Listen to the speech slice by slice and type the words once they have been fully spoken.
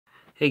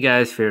Hey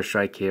guys, Fear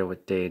Strike here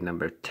with day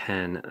number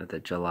 10 of the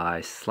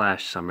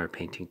July/summer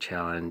painting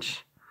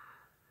challenge.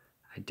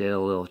 I did a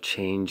little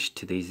change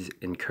to these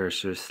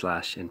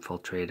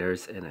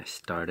incursors/infiltrators and I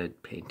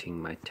started painting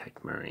my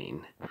tech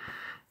marine.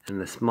 And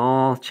the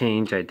small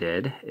change I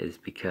did is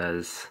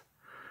because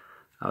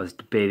I was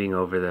debating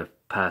over the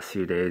past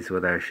few days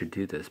whether I should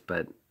do this,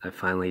 but I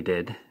finally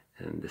did,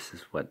 and this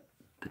is what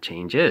the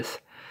change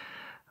is.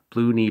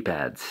 Blue knee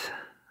pads.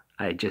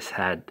 I just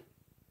had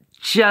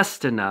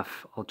just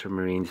enough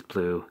ultramarines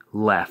blue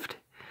left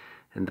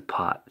in the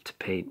pot to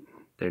paint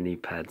their knee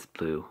pads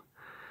blue.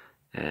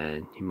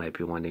 And you might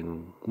be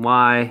wondering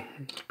why,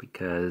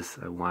 because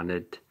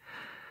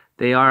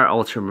they are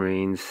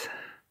ultramarines,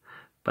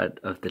 but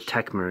of the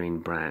tech marine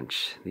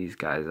branch, these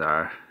guys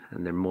are,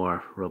 and they're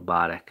more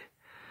robotic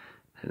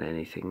than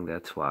anything,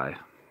 that's why.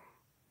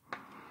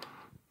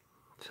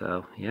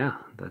 So yeah,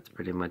 that's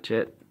pretty much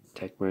it.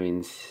 Tech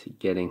marine's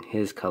getting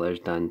his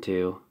colors done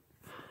too.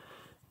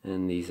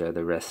 And these are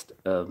the rest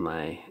of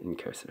my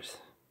incursors.